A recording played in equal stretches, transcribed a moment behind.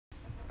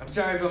I'm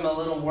sorry if I'm a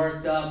little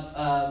worked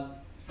up.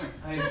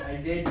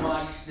 I did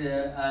watch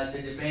the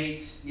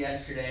debates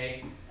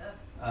yesterday.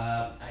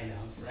 I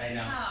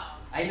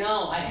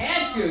know. I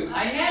had to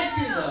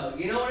though.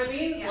 You know what I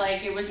mean? Yeah.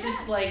 Like it was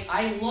just like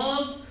I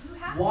love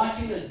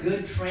watching a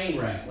good train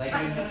wreck. Like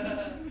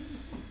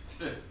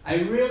I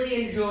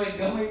really enjoy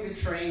going to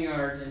train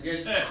yards and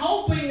just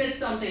hoping that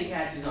something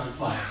catches on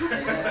fire.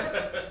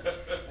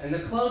 And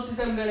the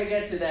closest I'm gonna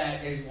get to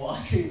that is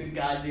watching the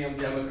goddamn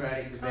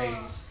Democratic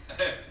debates.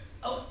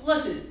 Oh,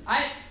 listen.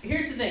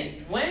 Here's the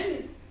thing.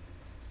 When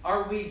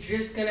are we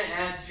just gonna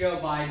ask Joe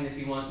Biden if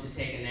he wants to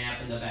take a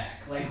nap in the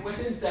back? Like, when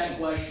is that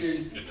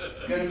question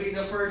gonna be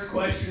the first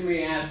question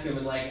we ask him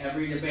in like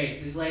every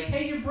debate? It's like,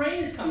 hey, your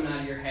brain is coming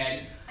out of your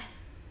head.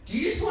 Do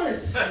you just want to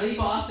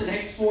sleep off the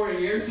next 4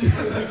 years?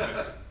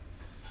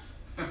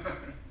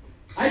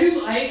 I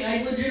do.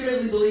 I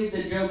legitimately believe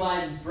that Joe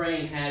Biden's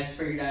brain has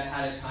figured out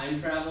how to time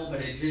travel, but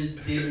it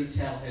just didn't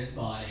tell his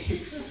body.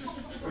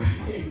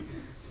 Right?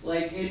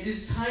 Like, it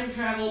just time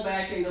traveled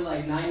back into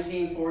like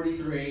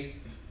 1943.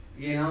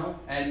 You know,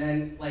 and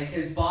then like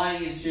his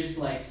body is just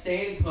like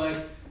staying put,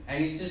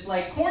 and he's just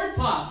like, corn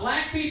pop,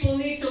 black people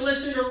need to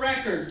listen to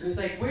records. And it's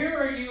like, where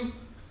are you?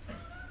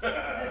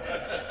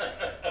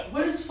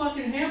 What is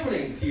fucking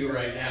happening to you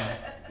right now?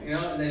 You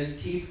know, and then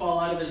his teeth fall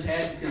out of his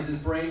head because his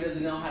brain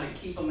doesn't know how to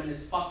keep them in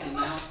his fucking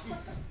mouth.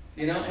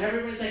 You know, and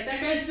everybody's like,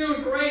 that guy's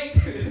doing great.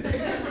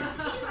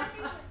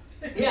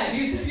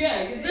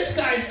 This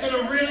guy's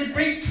gonna really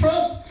beat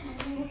Trump.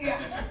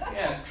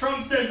 Yeah, if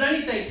Trump says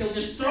anything, he'll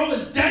just throw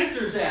his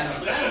dentures at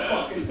him. That'll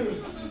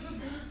fucking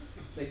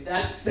like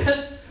that's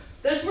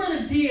where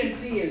the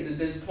DNC is at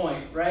this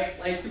point, right?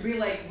 Like to be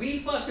like, we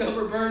fucked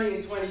over Bernie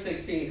in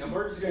 2016, and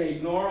we're just gonna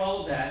ignore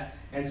all of that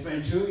and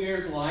spend 2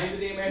 years lying to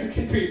the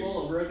American people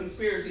over a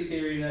conspiracy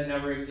theory that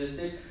never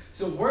existed.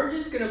 So we're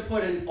just gonna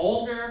put an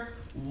older,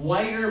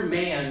 whiter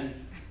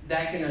man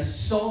that can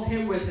assault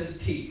him with his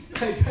teeth.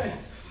 Like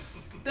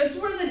that's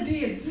where the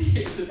DNC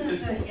is at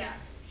this point. Yeah.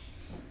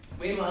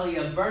 Meanwhile, you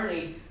have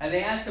Bernie, and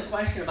they asked a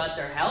question about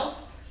their health.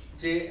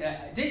 Did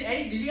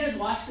you guys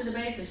watch the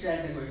debates? Or should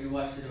I say, did you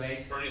watch the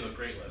debates? Bernie looked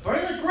great last night.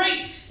 Bernie looked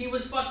great! He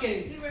was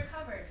fucking... He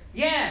recovered.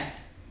 Yeah.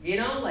 You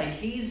know, like,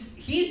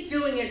 he's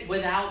doing it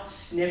without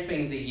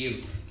sniffing the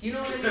youth. You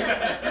know what I mean?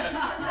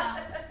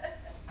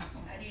 How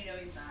do you know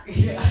he's not?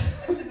 Yeah.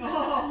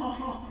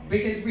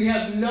 Because we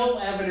have no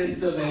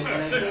evidence of it, and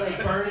I feel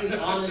like Bernie's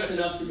honest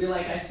enough to be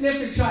like, I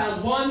sniffed a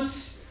child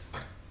once.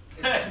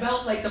 It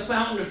smelled like the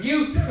fountain of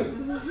youth. I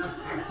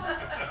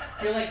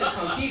feel like the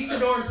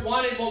conquistadors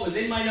wanted what was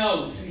in my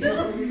nose. You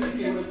know what I mean? Like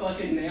he would have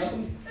fucking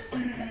nailed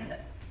him.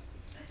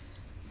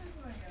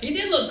 He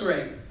did look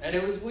great. And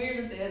it was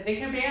weird that they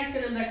kept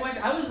asking him that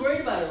question. I was worried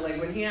about it. Like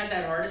when he had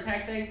that heart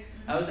attack thing,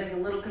 I was like a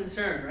little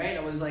concerned, right?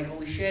 I was like,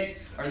 holy shit,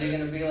 are they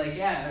going to be like,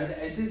 yeah,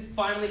 is this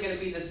finally going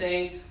to be the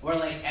thing where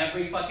like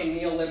every fucking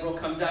neoliberal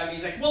comes out and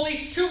he's like, well,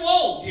 he's too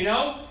old, you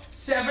know?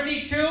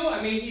 72?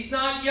 I mean, he's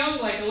not young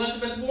like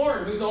Elizabeth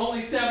Warren, who's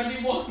only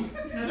 71.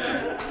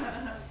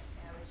 Yeah,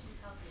 but she's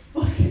healthy.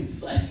 Fucking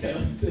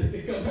psychos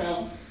that come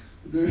out.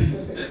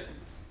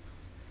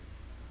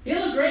 He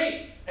looked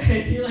great.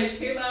 And he like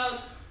came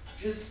out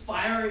just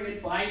firing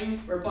at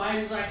Biden, where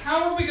Biden's like,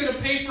 how are we going to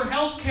pay for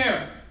health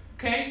care?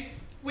 Okay?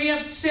 We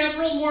have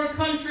several more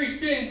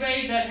countries to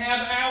invade that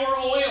have our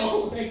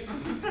oil.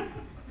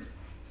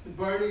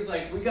 Bernie's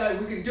like, we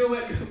can do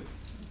it.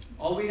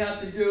 All we have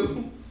to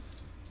do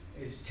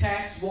is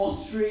tax Wall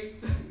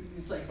Street.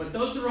 He's like, but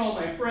those are all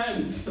my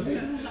friends.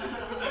 Good.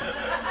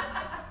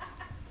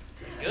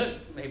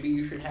 Maybe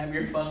you should have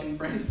your fucking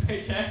friends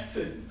pay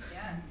taxes.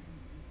 Yeah.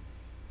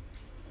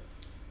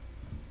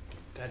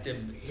 Got to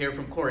hear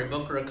from Cory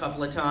Booker a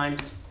couple of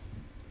times.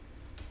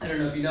 I don't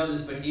know if you know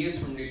this, but he is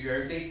from New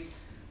Jersey.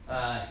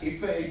 He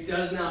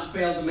does not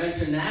fail to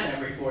mention that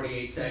every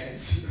 48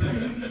 seconds.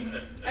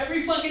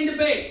 Every fucking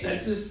debate.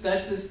 That's his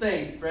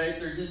thing, right?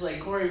 They're just like,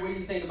 Cory, what do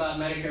you think about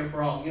Medicare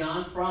for all? You know,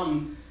 I'm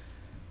from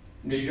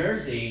New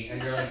Jersey, and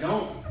they're like,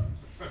 don't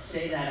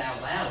say that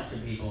out loud to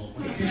people.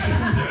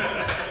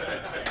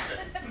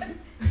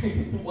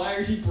 Why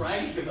are you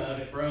bragging about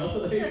it,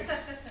 bro?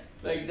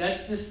 Like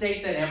that's the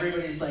state that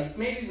everybody's like,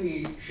 maybe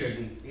we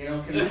shouldn't. You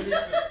know, can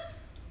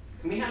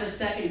we have a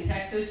second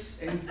Texas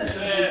instead of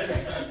New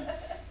Jersey?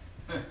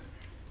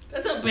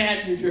 That's how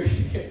bad New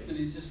Jersey is. And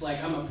he's just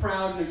like, I'm a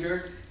proud New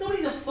Jersey.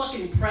 Nobody's a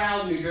fucking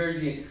proud New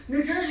Jerseyan.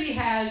 New Jersey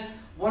has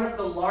one of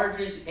the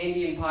largest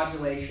Indian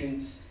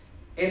populations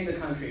in the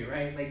country,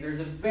 right? Like,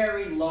 there's a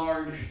very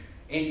large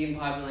Indian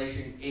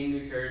population in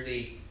New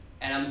Jersey,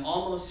 and I'm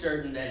almost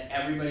certain that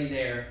everybody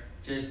there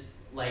just,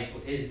 like,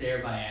 is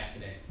there by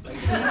accident. Like,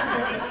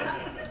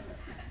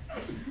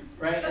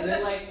 right? And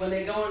then, like, when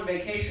they go on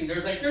vacation,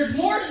 there's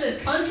more to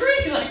this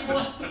country? Like,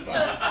 what the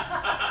fuck?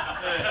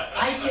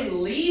 I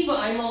can leave,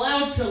 I'm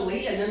allowed to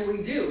leave, and then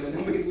we do. And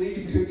then we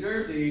leave New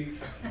Jersey.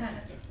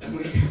 And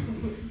we...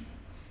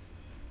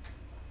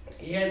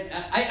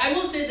 I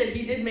will say that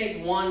he did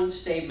make one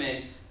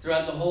statement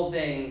throughout the whole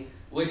thing,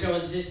 which I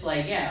was just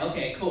like, yeah,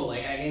 okay, cool.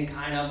 Like, I can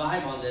kind of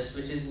vibe on this,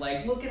 which is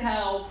like, look at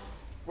how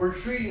we're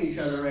treating each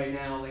other right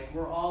now, like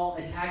we're all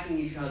attacking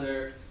each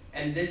other,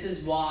 and this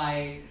is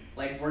why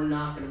like we're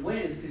not gonna win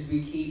is because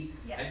we keep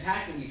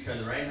attacking each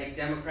other, right? Like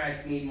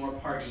Democrats need more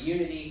party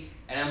unity,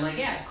 and I'm like,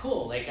 yeah,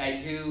 cool, like I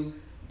do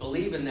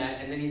believe in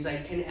that. And then he's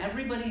like, can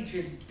everybody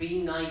just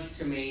be nice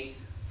to me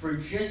for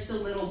just a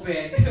little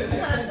bit?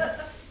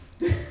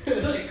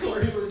 Like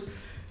Corey was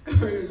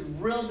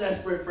real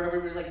desperate for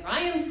everybody. Like,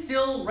 I am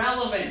still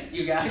relevant,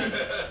 you guys.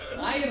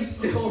 I am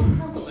still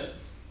relevant.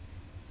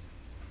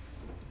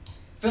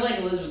 I feel like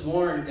Elizabeth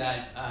Warren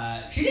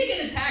got, she did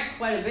get attacked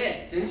quite a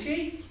bit, didn't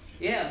she?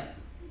 Yeah.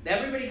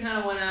 Everybody kind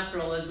of went after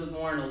Elizabeth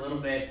Warren a little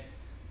bit.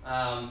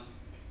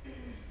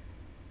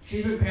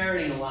 She's been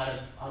parroting a lot of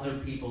other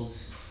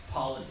people's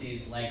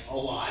policies, like, a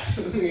lot,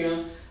 you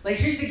know? Like,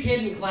 she's the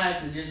kid in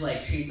class that just,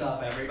 like, cheats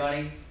off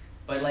everybody,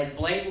 but, like,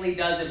 blatantly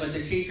does it, but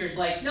the teacher's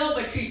like, no,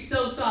 but she's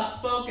so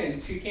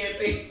soft-spoken, she can't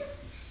be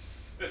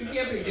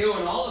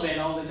doing all of it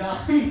all the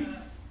time.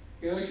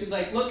 You know, she's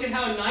like, look at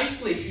how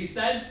nicely she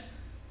says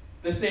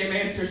the same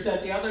answers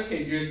that the other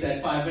kid just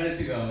said 5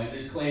 minutes ago and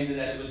just claimed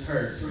that it was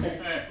hers,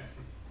 right?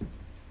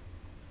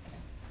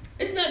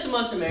 Isn't that the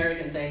most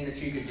American thing that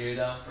you could do,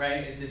 though,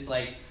 right? It's just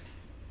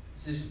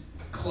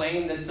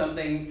claim that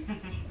something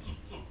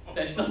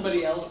that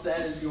somebody else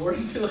said is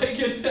yours. Like,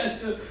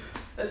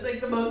 that's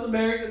like the most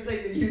American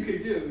thing that you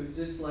could do. It's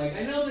just like,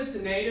 I know that the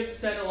natives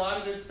said a lot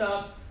of this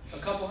stuff a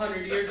couple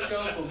hundred years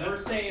ago, but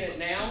we're saying it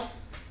now,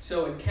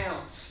 so it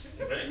counts.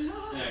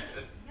 Yeah,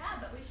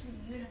 but we should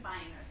be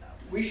unifying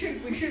ourselves. We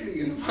should be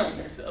unifying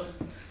ourselves.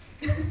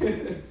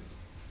 And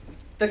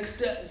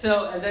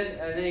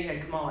then you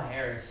had Kamala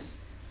Harris.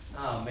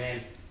 Oh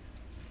man,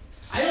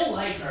 I don't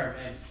like her,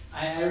 man.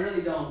 I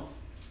really don't.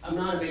 I'm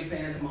not a big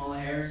fan of Kamala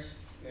Harris.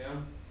 You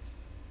know,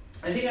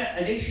 I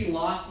think she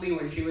lost me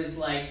when she was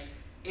like,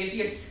 if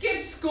you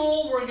skip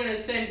school, we're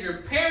gonna send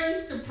your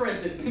parents to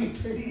prison.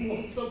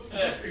 What the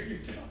fuck are you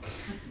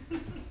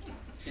talking?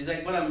 She's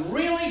like, but I'm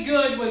really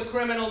good with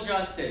criminal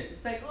justice.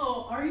 It's like,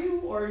 oh, are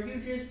you? Or are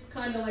you just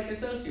kind of like a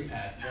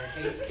sociopath that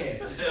hates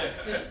kids?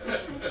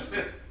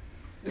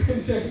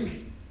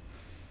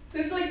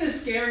 It's like the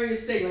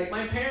scariest thing. Like,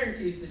 my parents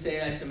used to say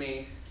that to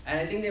me, and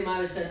I think they might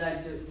have said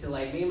that to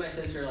like me and my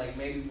sister like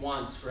maybe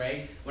once,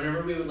 right?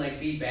 Whenever we would like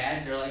be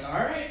bad, they're like, all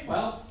right,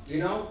 well, you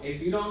know,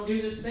 if you don't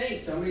do this thing,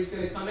 somebody's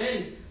gonna come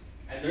in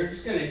and they're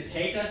just gonna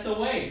take us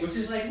away. Which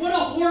is like, what a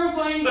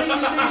horrifying thing to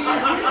say to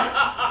your kid.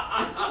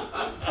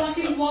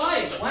 Fucking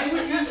why? Why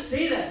would you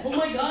say that? Oh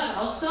my God,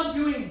 I'll stop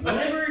doing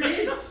whatever it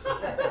is.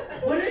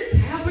 What is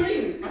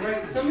happening?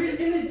 Right? Somebody's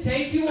gonna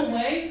take you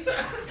away?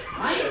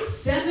 I am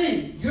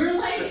 7. You're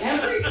like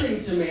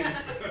everything to me.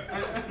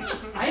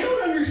 I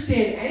don't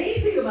understand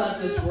anything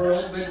about this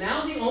world, but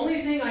now the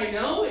only thing I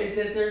know is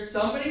that there's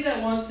somebody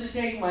that wants to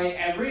take my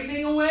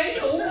everything away.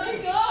 Oh my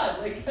God.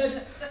 Like,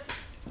 that's...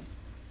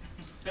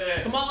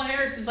 Kamala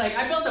Harris is like,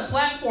 I built a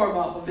platform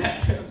off of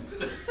that.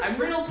 I'm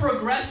real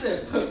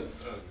progressive.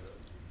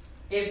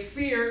 If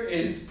fear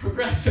is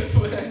progressive.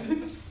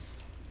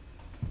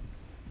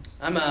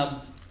 I'm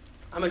a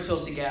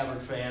Tulsi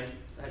Gabbard fan.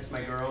 That's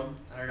my girl.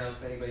 I don't know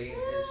if anybody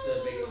is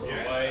a big Tulsi.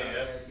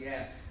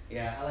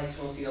 Yeah, I like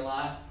Tulsi a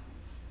lot.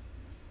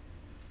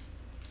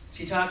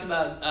 She talked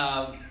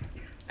about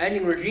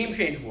ending regime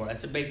change war.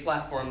 That's a big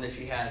platform that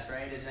she has,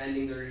 right? Is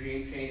ending the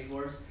regime change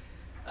wars.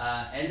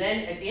 And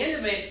then at the end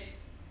of it,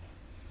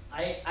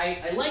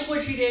 I like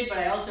what she did, but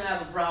I also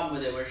have a problem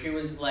with it, where she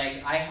was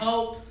like, I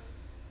hope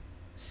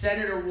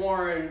Senator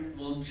Warren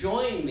will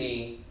join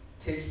me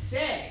to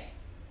say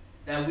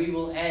that we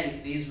will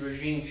end these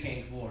regime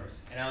change wars.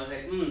 And I was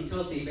like,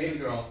 Tulsi, baby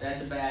girl,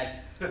 that's a bad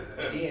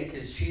idea,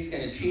 because she's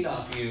going to cheat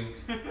off you.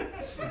 And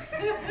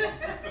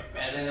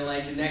then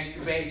like the next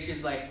debate,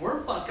 she's like,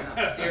 we're fucking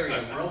up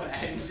Syria real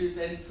bad. And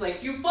it's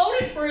like, you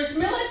voted for his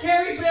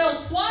military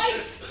bill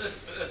twice!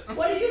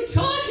 What are you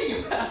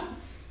talking about?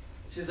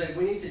 She's like,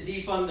 we need to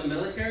defund the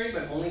military,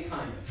 but only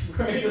kind of,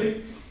 right?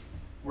 Like,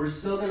 we're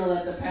still going to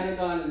let the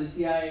Pentagon and the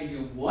CIA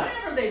do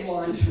whatever they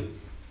want,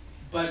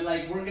 but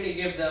like, we're going to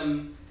give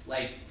them,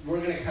 like, we're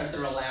going to cut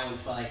their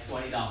allowance by like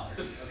 $20.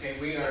 Okay,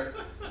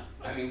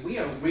 we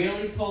are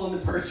really pulling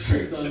the purse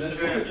strings on this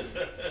one.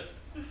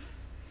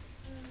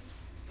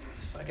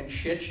 It's a fucking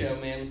shit show,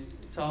 man.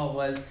 That's all it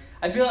was.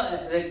 I feel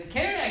the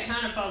candidate I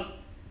kind of felt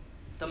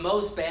the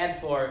most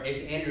bad for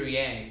is Andrew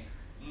Yang.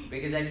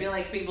 Because I feel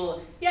like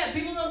people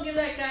don't give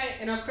that guy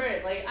enough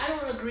credit. Like, I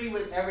don't agree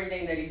with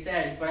everything that he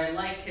says, but I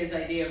like his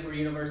idea for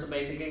universal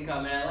basic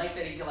income, and I like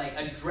that he like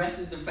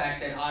addresses the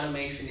fact that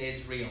automation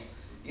is real.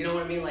 You know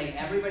what I mean? Like,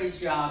 everybody's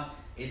job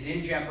is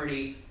in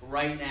jeopardy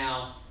right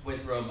now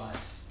with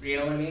robots. You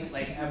know what I mean?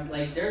 Like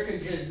there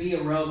could just be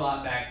a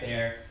robot back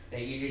there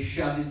that you just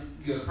shove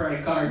your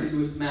credit card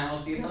into its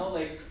mouth, you know?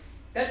 Like,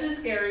 that's a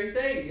scary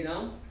thing, you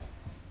know?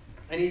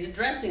 And he's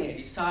addressing it.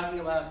 He's talking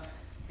about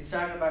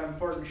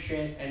important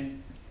shit,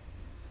 and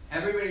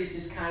everybody's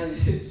just kind of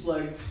just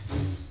like,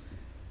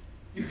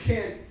 you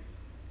can't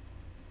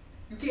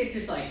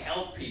just like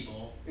help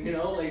people, you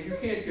know? Like, you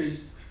can't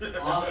just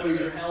offer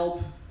your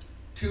help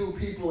to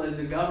people as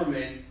a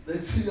government.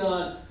 That's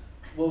not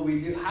what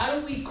we do. How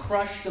do we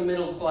crush the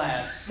middle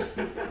class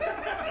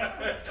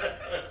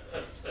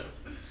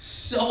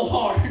so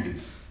hard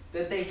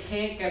that they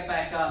can't get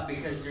back up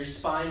because their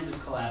spines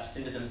have collapsed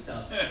into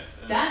themselves?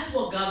 That's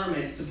what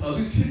government's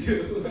supposed to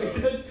do.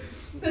 Like,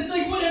 that's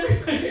like what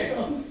everybody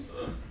else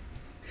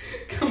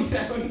comes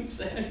out and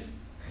says.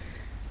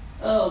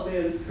 Oh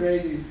man, it's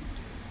crazy.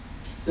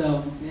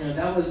 So,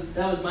 that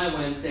was my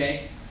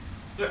Wednesday.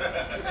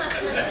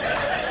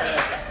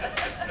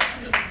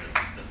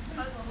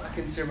 I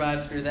can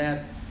survive through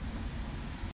that.